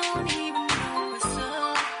 He don't even know what's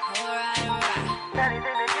up. Alright.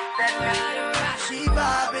 She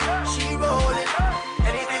vibing, she rolling.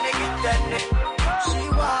 Anything to get that neck. She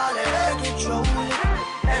wildin', controlling.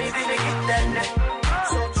 Anything to get that neck.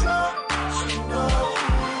 So drunk, she know.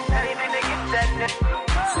 Anything to get that neck.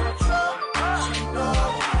 So drunk, she know.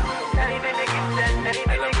 Anything to get that neck.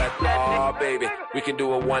 Anything to get that neck. out, baby. We can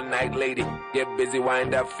do a one night lady. Get busy,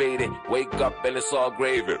 wind up, faded. Wake up and it's all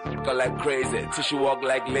gravy. Go like crazy, till she walk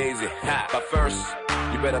like lazy. Ha. But first,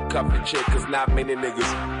 you better cuff your chick, cause not many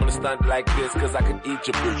niggas wanna stunt like this, cause I can eat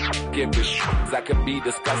your bitch. Give this cause I can be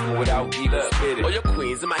disgusting without even spitting. Oh, your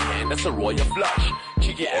queen's in my hand, that's a royal flush.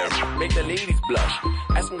 Cheeky air, make the ladies blush.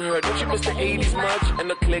 Asking her, don't you miss the 80s much? And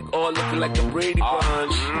the click all looking like the Brady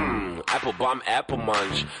Bunch. Apple bomb, apple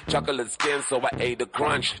munch. Chocolate skin, so I ate the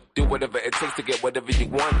crunch. Do whatever it takes to get whatever you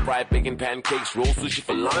want. Fried bacon, pancakes, roll sushi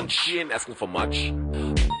for lunch. She ain't asking for much,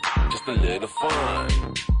 just a little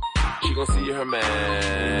fun. She gon' see her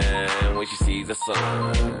man when she sees the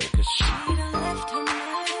sun. Cause she done left him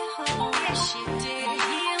at home. Yes, she did.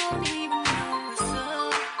 He don't even know what's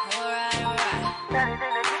up. Alright.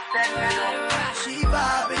 She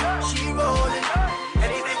vibing, she rolling.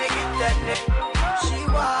 Anything to get that neck. She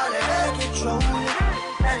wildin' and controlling.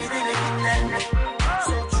 Anything to get that neck.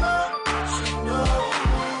 So drunk, she knows.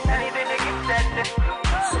 Anything to get that neck.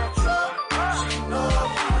 So drunk, she knows.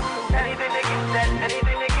 Anything to get that,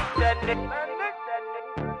 anything to get that neck.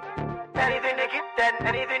 Anything to get that,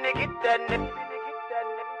 anything to get that neck.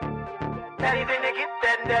 Anything to get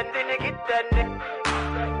that, anything to get that neck.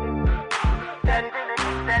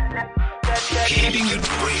 Keeping it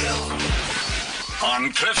real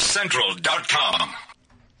on CliffCentral.com.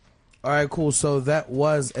 All right, cool. So that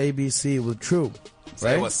was ABC with True. Right?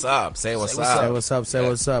 Say what's up. Say what's up. Say what's up. Say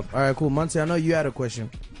what's up. All right, cool. Monty, I know you had a question.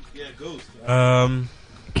 Yeah, go.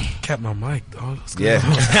 Kept my mic, dog. Yeah.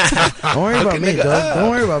 Don't worry about me, dog. Don't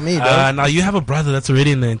worry about me, dog. Now you have a brother that's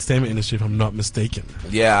already in the entertainment industry, if I'm not mistaken.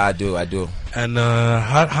 Yeah, I do. And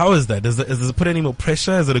how is that? Does it put any more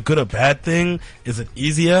pressure? Is it a good or bad thing? Is it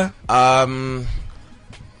easier?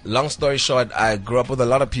 Long story short, I grew up with a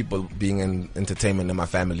lot of people being in entertainment in my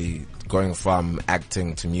family, going from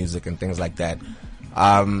acting to music and things like that.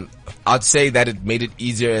 I'd say that it made it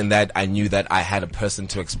easier in that I knew that I had a person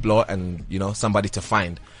to explore and, somebody to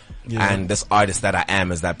find. Yeah. And this artist that I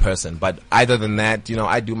am is that person. But other than that,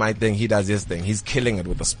 I do my thing. He does his thing. He's killing it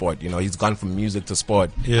with the sport. He's gone from music to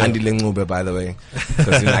sport. Yeah. Andy Lengube, by the way.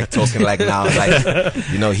 Because you're talking like now,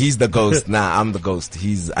 he's the ghost. Nah, I'm the ghost.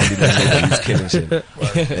 He's Andy Lengube. He's killing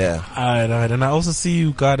shit. Yeah. All right. And I also see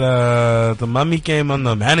you got, the mummy game on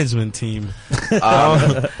the management team. Yo.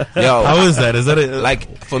 How is that? Is that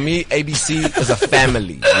for me, ABC is a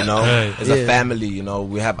family, Right. It's a family,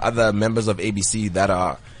 We have other members of ABC that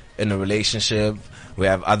are in a relationship. We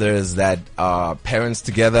have others that are parents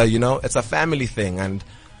together, It's a family thing. And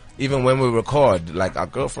even when we record, our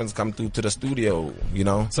girlfriends come through to the studio,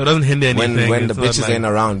 So it doesn't hinder anything. When the bitches ain't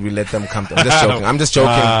around, we let them come through. I'm just joking.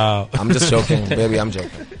 Wow. I'm just joking. Baby, I'm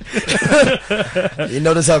joking. You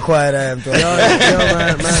notice how quiet I am, though. Yo,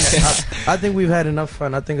 man. I think we've had enough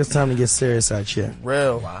fun. I think it's time to get serious out here.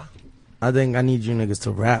 Real. Wow. I think I need you niggas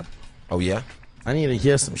to rap. Oh, yeah? I need to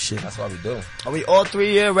hear some shit. That's what we do. Are we all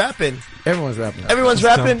three here rapping? Everyone's rapping. Everyone's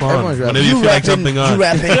rapping? Everyone's rapping. Whenever you feel like jumping on. You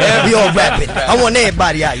rapping. We all rapping. I want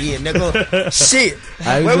everybody out here, nigga. Shit.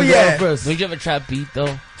 Where we at? First? We give a trap beat,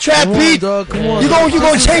 though. Trap beat? Dog, come on. You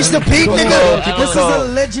gonna change the beat, nigga? This is a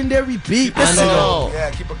legendary beat. I know. Yeah,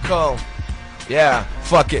 keep it calm. Yeah,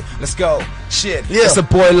 fuck it. Let's go. Shit. Yeah. It's a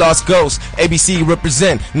boy lost ghost. ABC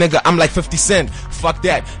represent. Nigga, I'm like 50 Cent. Fuck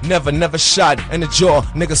that. Never shot in the jaw.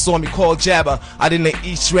 Nigga saw me call Jabba. I didn't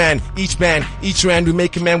each man. We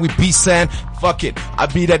make it, man. We beat sand. Fuck it. I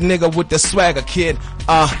be that nigga with the swagger, kid.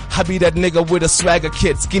 I be that nigga with a swagger,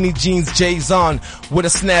 kid. Skinny jeans, J's on. With a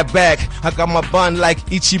snapback. I got my bun like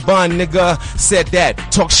Ichiban, nigga. Said that.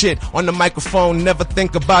 Talk shit on the microphone. Never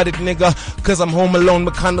think about it, nigga. Cause I'm home alone.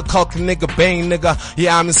 Makanda Culkin, nigga. Bane, nigga.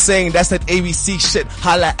 Yeah, I'm insane. That's that ABC shit.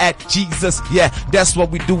 Holla at Jesus. Yeah, that's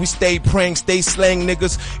what we do. We stay praying, stay slaying,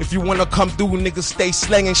 niggas. If you wanna come through, niggas, stay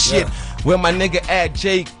slanging shit. Yeah. Where my nigga at,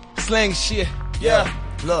 Jake? Slang shit. Yeah.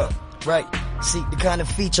 Look, right. See, the kind of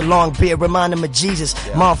feature, long beard, remind him of Jesus.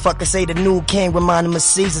 Yeah. Motherfuckers say the new king, remind him of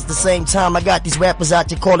Caesar. The same time, I got these rappers out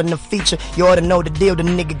there calling the feature. You ought to know the deal, the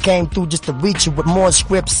nigga came through just to reach you with more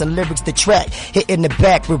scripts and lyrics to track. Hitting the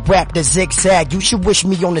back with rap the zigzag. You should wish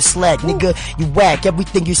me on the slack, nigga. You whack,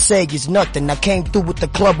 everything you say is nothing. I came through with the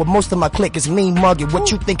club with most of my clique is mean mugging.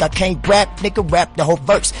 What you think I can't rap? Nigga, rap the whole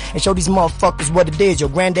verse and show these motherfuckers what it is. Your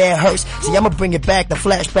granddad hurts. See, I'ma bring it back, the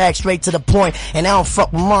flashback straight to the point. And I don't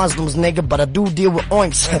fuck with Muslims, nigga, but I do deal with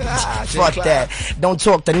oinks. Fuck that. Don't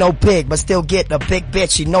talk to no pig, but still get a big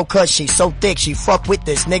bitch. She know cause she so thick. She fuck with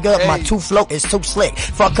this nigga. Hey. My two float is too slick.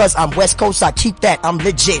 Fuck cause I'm West Coast, I keep that. I'm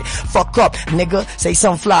legit. Fuck up, nigga. Say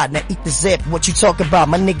something fly. Now eat the zip. What you talking about?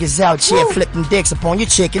 My niggas out here flipping dicks upon your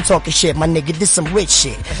chick and talking shit. My nigga, this some rich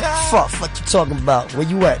shit. Fuck you talking about? Where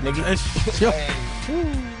you at, nigga?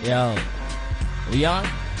 Yo, We on?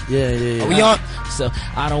 Yeah. Are we on? So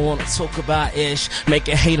I don't wanna talk about ish. Make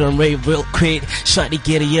a hate on Ray real quick. Shot to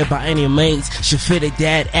get a year by any means. She fit a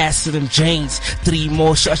dad ass to them jeans. 3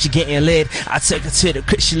 more shots, she getting lit. I took her to the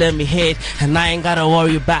crib, she let me hit. And I ain't gotta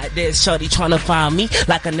worry about this. Shorty tryna find me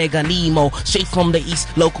like a nigga Nemo. Straight from the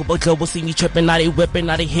east, local but will see me tripping. Now they whipping,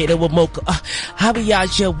 now they hit it with mocha. I be out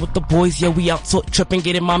here with the boys, yeah, we out so tripping.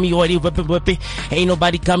 Getting mommy already whipping. Ain't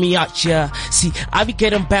nobody got me out here. See, I be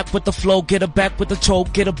getting back with the flow, get her back with the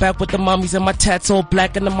choke, get her back with the mommies and my tats all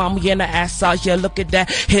black and the mommy and the ass out here. Look at that,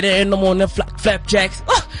 hit it in the morning, flapjacks.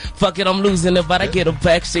 Fuck it, I'm losing it, but I get her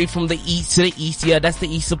back straight from the east to the east. Yeah, that's the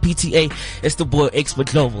east of PTA. It's the boy X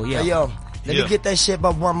with Global. Yeah. Hey, yo. Let me get that shit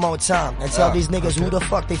up one more time and tell these niggas who the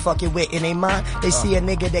fuck they fucking with in they mind. They see a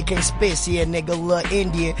nigga that can spit, see a nigga little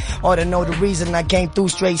Indian, or to know the reason I came through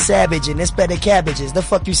straight savage and it's better cabbages. The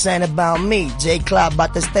fuck you saying about me? J. Cloud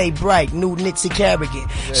about to stay bright, new Nitzy Carrigan.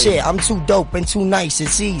 Shit, I'm too dope and too nice,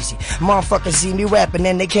 it's easy. Motherfuckers see me rapping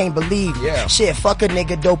and they can't believe it. Shit, fuck a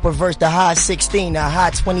nigga dope reverse the high 16, a high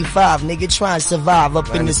 25. Nigga try and survive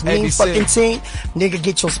up in this mean fucking team. Nigga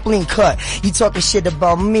get your spleen cut. You talking shit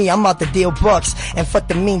about me, I'm out to deal bucks and fuck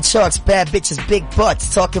the mean chucks, bad bitches, big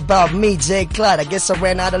butts. Talk about me, J. Clyde. I guess I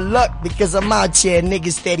ran out of luck because I'm out here,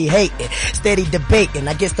 niggas steady hating, steady debating.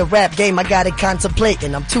 I guess the rap game I got it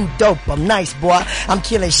contemplating. I'm too dope, I'm nice, boy. I'm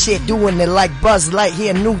killing shit, doing it like Buzz Light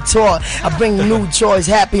here, new toy. I bring new toys,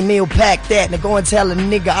 Happy Meal, pack that. Now go and tell a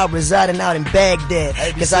nigga I'm residing out in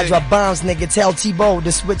Baghdad. Cause I drop bombs, nigga. Tell T-Bo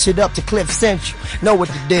to switch it up to Cliff Central. Know what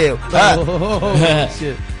the deal.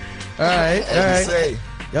 Shit. Alright.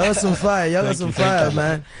 Y'all got some fire,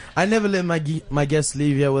 man. I never let my guests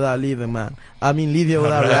leave here without leaving, man. I mean, leave here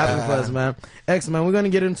without rapping for us, man. X, man, we're gonna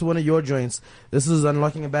get into one of your joints. This is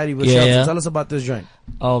Unlocking a Baddie with Shelton. Yeah. Tell us about this joint.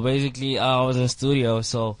 Oh, basically, I was in the studio,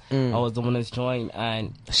 so I was doing this joint,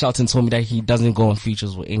 and Shelton told me that he doesn't go on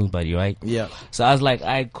features with anybody, right? Yeah. So I was like,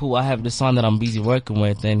 alright, cool, I have this song that I'm busy working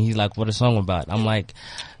with, and he's like, what a song about? I'm like,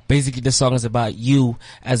 basically, the song is about you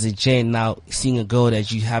as a gent now seeing a girl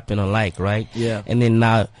that you happen to like, right? Yeah. And then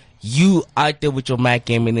now you out there with your Mac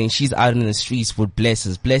game, and then she's out in the streets with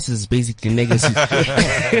blessers. Blessers is basically niggas.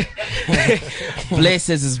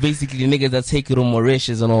 Blessers is basically niggas that take it on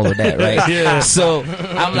Mauritius and all of that, right? Yeah. So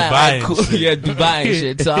I'm like, alright, cool. Yeah, Dubai and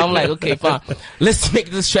shit. So I'm like, okay, fine. Let's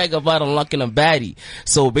make this track about unlocking a baddie.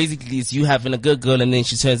 So basically, it's you having a good girl, and then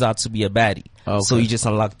she turns out to be a baddie. Okay. So you just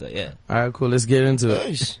unlocked her, yeah. Alright, cool. Let's get into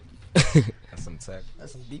it. That's some tech.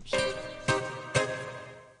 That's some deep shit.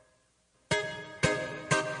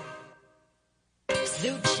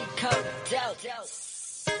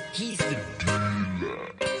 He's the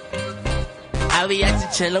I be out to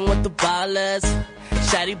chillin' with the ballers.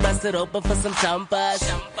 Shawty busted open for some jumpers.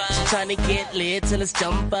 She tryna get lit till it's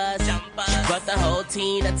jumpers. She brought the whole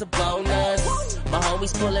team, that's a bonus. My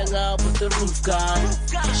homies pulling up with the roof gone.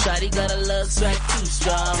 Shawty got a love swag too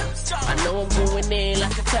strong. I know I'm going in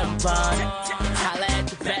like a tampon. Holla at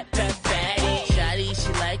the fat fatty. Shawty,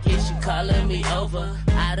 she like it, she calling me over.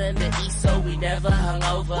 Out in the east, so we never hung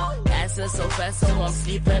over. Ass her so fast, so I'm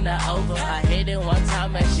sleeping her over. I hit it one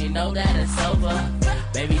time and she know that it's over.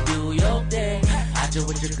 Baby, do your thing. Out there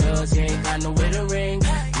with your girls, you ain't got nowhere to ring.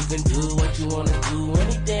 You can do what you wanna do,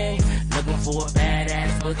 anything. Looking for a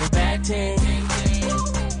badass with a bad team.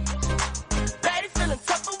 Baddie feeling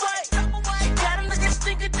tough away. She got him looking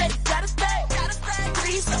stinker, they gotta stay.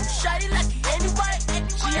 Please don't shawty like it anyway.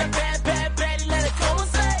 She a bad baddie, let it come and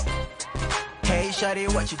say. Hey shawty,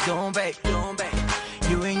 what you doing, babe?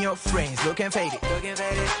 You and your friends looking faded.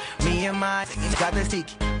 Me and my niggas got the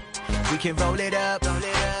sticky. We can roll it up.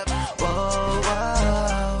 Whoa,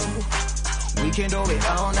 whoa. We can do it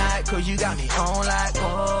all night, cause you got me on like,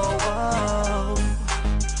 whoa, whoa.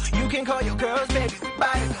 You can call your girls, baby, we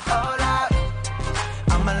buy it all out.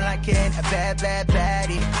 I'ma like it a bad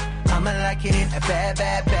baddie. I'ma like it a bad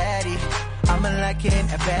baddie. I'ma like it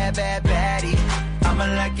a bad baddie. I'ma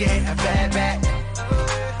like it a bad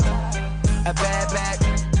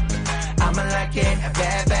I'ma like it a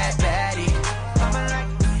bad baddie. I'ma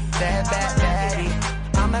like bad baddie.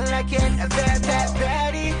 I'ma like it a bad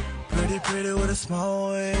baddie. Pretty with a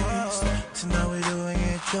small waist. Tonight we're doing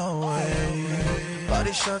it your way.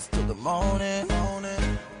 Body shots till the morning.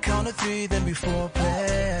 Count to 3, then before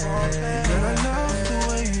play. Girl, I love the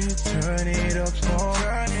way you turn it up for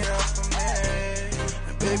me.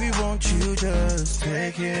 And baby, won't you just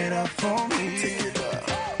take it up for me?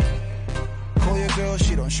 Call your girl,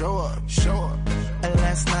 she don't show up. And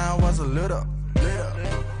last night was a lit up.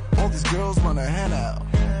 All these girls wanna hand out.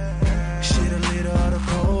 Shit a little out of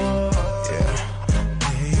cold. Yeah.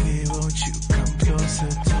 Baby, won't you come closer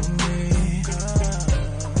to me?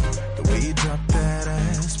 The way you drop that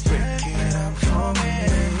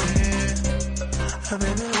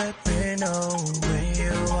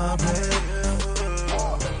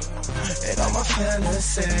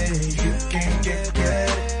say you can get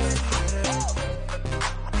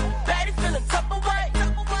Betty feeling tough away.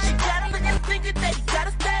 She got him and thinking that he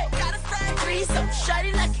gotta stay. Three something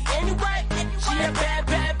shawty like it anyway. She a bad,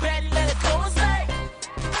 bad, Betty, let it go and say.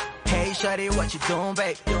 Hey, shawty, what you doing,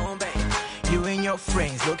 babe? You and your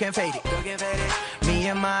friends looking faded. Me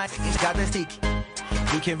and my niggas got the sticky.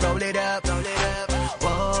 We can roll it up.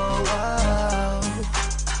 Whoa, whoa.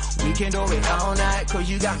 We can do it all night, cause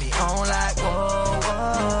you got me on like, whoa,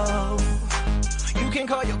 whoa. You can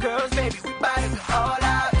call your girls, baby, we bout to go all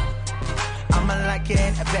out. I'ma like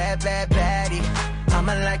it a bad, bad baddie.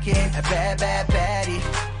 I'ma like it a bad, bad baddie.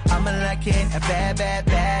 I'ma like it a bad, bad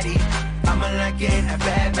baddie. I'ma like it a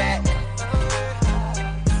bad, bad.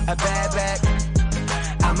 A bad, bad.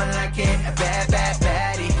 I'ma like it a bad, bad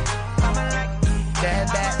baddie. I'ma like bad,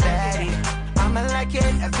 bad baddie. I'ma like it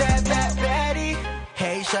a bad, bad baddie.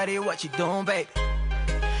 Hey, shawty, what you doing, baby?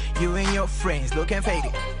 You and your friends looking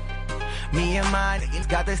faded. Me and my niggas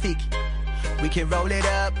got the sticky. We can roll it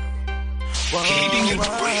up. Whoa, Keeping it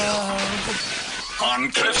real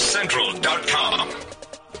on CliffCentral.com.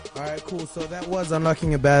 Alright, cool. So that was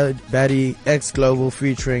Unlocking a Baddie X Global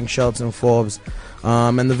featuring Shelton Forbes.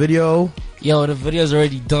 And the video? Yo, the video's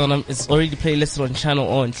already done. It's already playlisted on Channel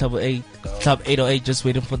on Club 808, just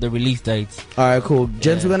waiting for the release dates. Alright, cool.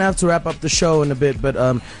 Gents, we're gonna have to wrap up the show in a bit, but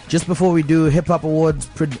just before we do, Hip Hop Awards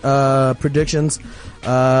predictions.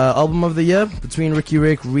 Album of the year between Ricky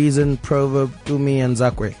Rick, Reason, Proverb, Gumi, and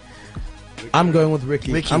Zakwe. I'm going with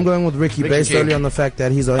Ricky. I'm going with Ricky based solely on the fact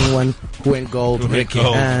that he's the only one who went gold. Ricky.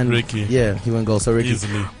 Yeah, he went gold. So Ricky.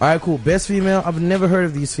 Easily. All right, cool. Best female. I've never heard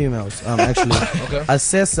of these females. Actually, okay.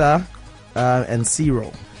 Assessa and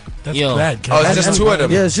Zero. That's bad. Oh, it's just two of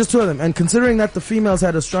them. Yeah, it's just two of them. And considering that the females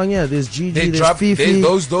had a strong year, there's Gigi, there's Fifi.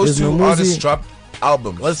 Those two Namuzi. artists dropped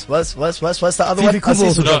albums. What's the other Fifi one? Kubo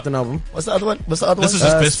also dropped an album. What's the other one? This is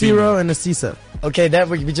just best Zero and Assessa. Okay, that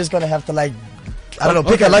we're just gonna have to like. I don't know,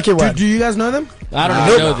 pick a lucky one. Do you guys know them? I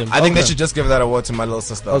don't know them. I think they should just give that award to my little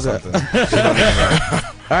sister or something.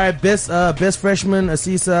 Alright, best freshman,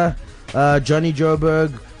 Assessa, Johnny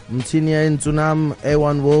Joburg, Mtinia Ntunam,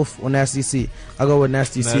 Aewon Wolf, or Nasty C. I'll go with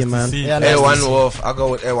Nasty C, man. Yeah, Aewon Wolf. I'll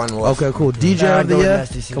go with Aewon Wolf. Okay, cool. DJ of the year.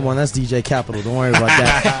 Come on, that's DJ Capital. Don't worry about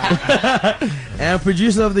that. And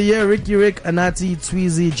producer of the year, Ricky Rick, Anati,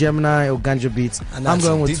 Tweezy, Gemini, or Ganja Beats. I'm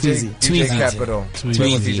going with Tweezy. DJ Capital.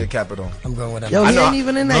 DJ Capital. I'm going with him. Yo, he ain't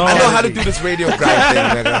even in that. I know how to do this radio grind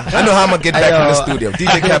thing, nigga. I know how I'm gonna get back in the studio.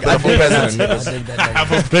 DJ Capital for president, nigga.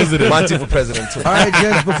 For president. Monty for president too. Alright,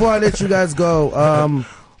 gents, before I let you guys go,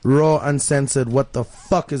 raw, uncensored, what the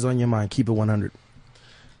fuck is on your mind? Keep it 100.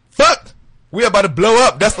 Fuck! We about to blow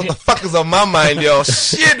up. That's what the fuck is on my mind, yo.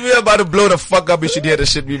 Shit, we about to blow the fuck up. You should hear the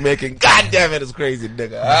shit we making. God damn it, it's crazy,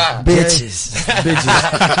 nigga. Bitches.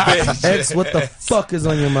 Bitches. X, what the fuck is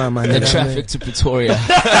on your mind, my nigga? The traffic to Pretoria.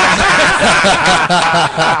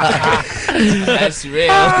 That's real.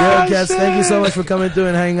 Yo, cats, thank you so much for coming through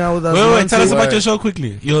and hanging out with us. Wait, tell us about your show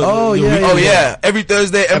quickly. Yeah. Every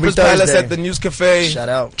Thursday, Empress Palace at the News Cafe. Shout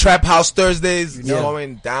out. Trap House Thursdays.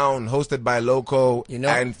 Going down, hosted by Loco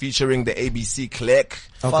and featuring the ABC Click.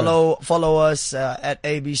 Okay. Follow us at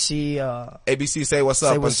ABC. ABC Say What's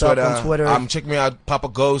Up on Twitter. Check me out, Papa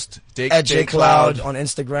Ghost. At J Cloud on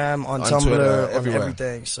Instagram, on Tumblr, Twitter, on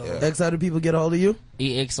everything. So X, how do people get a hold of you?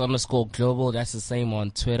 EX_global. That's the same on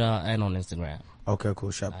Twitter and on Instagram. Okay, cool.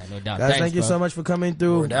 Shop. No doubt. Guys, thank you so much for coming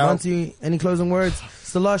through. Monty, any closing words?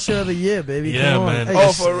 It's the last show of the year, baby. Yeah, Come on. man.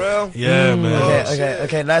 Hey, for real? Yeah, man.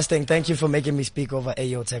 Okay. Last thing. Thank you for making me speak over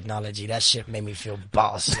AO technology. That shit made me feel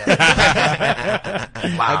boss. Wow.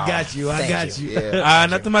 I got you. Yeah.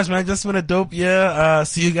 Nothing much, man. Just been a dope year.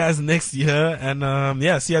 See you guys next year. And,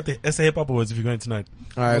 see you at the SA Hip Hop Awards if you're going tonight.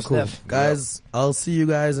 All right, cool. Guys, I'll see you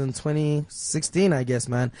guys in 2016, I guess,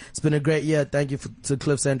 man. It's been a great year. Thank you to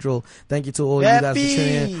Cliff Central. Thank you to all you guys for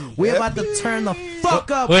tuning in. We're about to turn the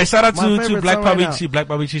fuck up. Wait, shout out to Black Bobby Chi. Black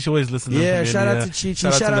Bobby Chi always listening. Yeah, shout out to Chi.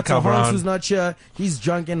 Shout out to Hans, who's not here. He's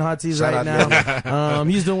drunk in hotties right now.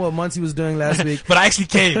 He's doing what Monty was doing last week. But I actually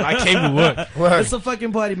came. I came to work. It's a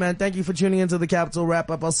fucking party, man. Thank you for tuning into the Capital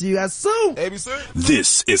Wrap Up. I'll see you guys soon. ABC.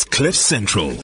 This is CliffCentral.com.